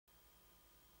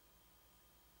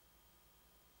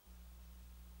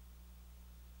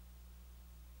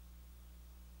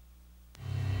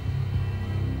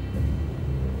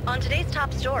On today's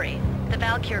top story, the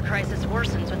Valkyr crisis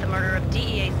worsens with the murder of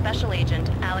DEA Special Agent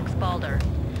Alex Balder.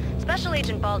 Special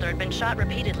Agent Balder had been shot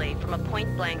repeatedly from a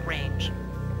point-blank range.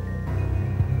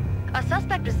 A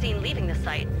suspect was seen leaving the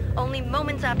site only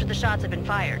moments after the shots had been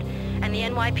fired, and the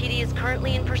NYPD is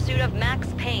currently in pursuit of Max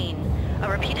Payne, a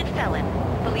repeated felon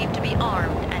believed to be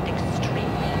armed and extremely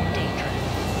dangerous.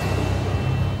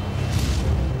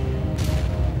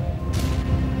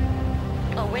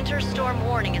 A winter storm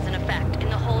warning is in effect in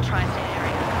the whole tri-state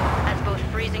area, as both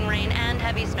freezing rain and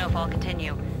heavy snowfall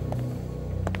continue.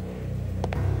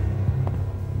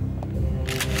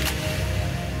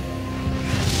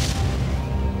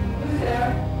 Who's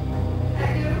there? Is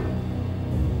that you?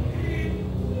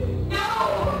 No!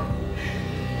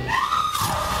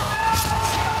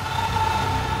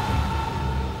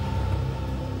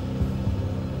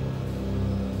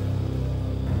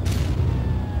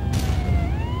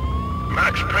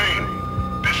 Max Payne,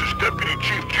 this is Deputy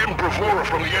Chief Jim Bravura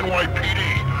from the NYPD.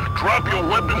 Drop your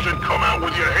weapons and come out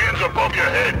with your hands above your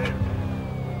head.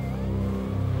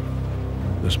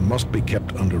 This must be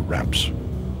kept under wraps.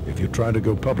 If you try to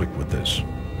go public with this,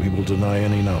 we will deny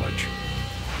any knowledge.